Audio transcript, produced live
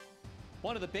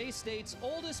One of the Bay State's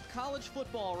oldest college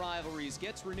football rivalries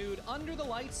gets renewed under the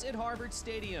lights at Harvard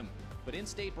Stadium. But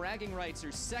in-state bragging rights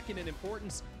are second in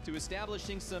importance to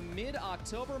establishing some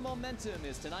mid-October momentum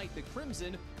as tonight the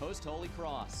Crimson host Holy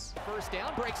Cross. First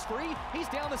down, breaks free, he's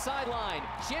down the sideline.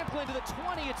 Champlin to the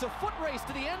 20, it's a foot race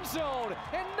to the end zone,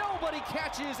 and nobody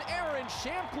catches Aaron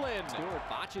Champlin. Stewart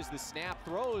botches the snap,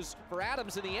 throws for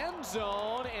Adams in the end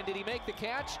zone, and did he make the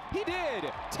catch? He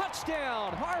did!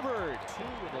 Touchdown, Harvard! 2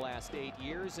 in the last 8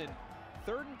 years, and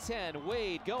 3rd and 10,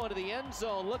 Wade going to the end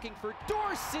zone looking for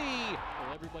Dorsey.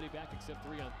 Well, everybody back except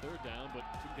 3 on 3rd down, but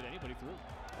couldn't get anybody through.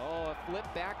 Oh, a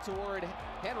flip back toward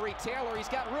Henry Taylor. He's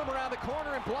got room around the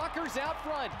corner and blockers out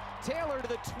front. Taylor to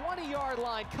the 20-yard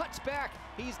line, cuts back.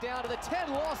 He's down to the 10,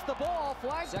 lost the ball,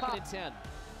 flag pop. 2nd and 10.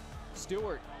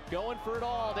 Stewart going for it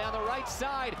all down the right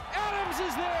side. Adams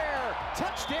is there!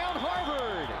 Touchdown,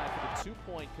 Harvard! For the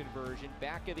 2-point conversion,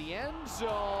 back of the end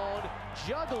zone.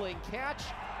 Juggling catch.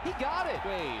 He got it.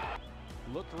 Wade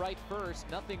looked right first.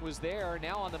 Nothing was there.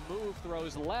 Now on the move,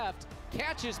 throws left.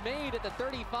 Catch is made at the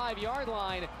 35-yard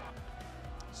line.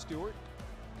 Stewart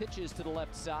pitches to the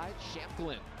left side.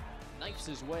 Champlin knifes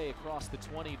his way across the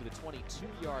 20 to the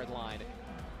 22-yard line.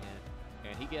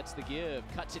 And he gets the give,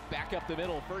 cuts it back up the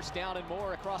middle, first down and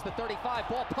more across the 35,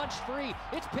 ball punched free,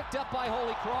 it's picked up by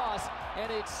Holy Cross,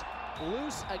 and it's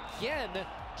loose again,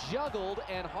 juggled,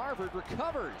 and Harvard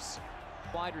recovers.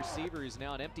 Wide receiver is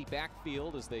now an empty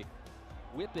backfield as they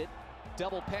whip it,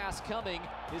 double pass coming,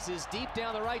 this is deep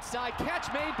down the right side, catch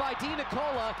made by D.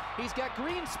 Nicola, he's got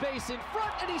green space in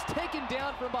front, and he's taken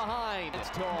down from behind. It's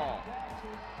tall.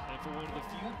 And for one of the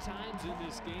few times in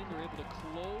this game, they're able to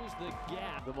close the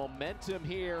gap. The momentum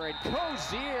here, and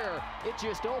Cozier, it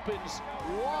just opens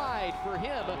wide for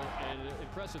him. And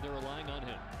impressive, they're relying on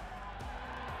him.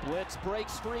 Blitz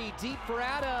breaks free, deep for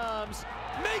Adams,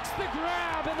 makes the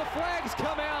grab, and the flags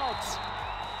come out.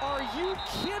 Are you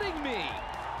kidding me?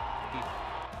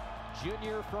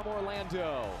 Junior from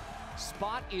Orlando.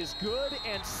 Spot is good,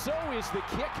 and so is the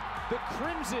kick. The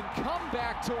Crimson come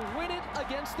back to win it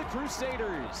against the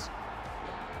Crusaders.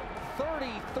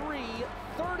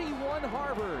 33-31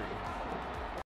 Harvard.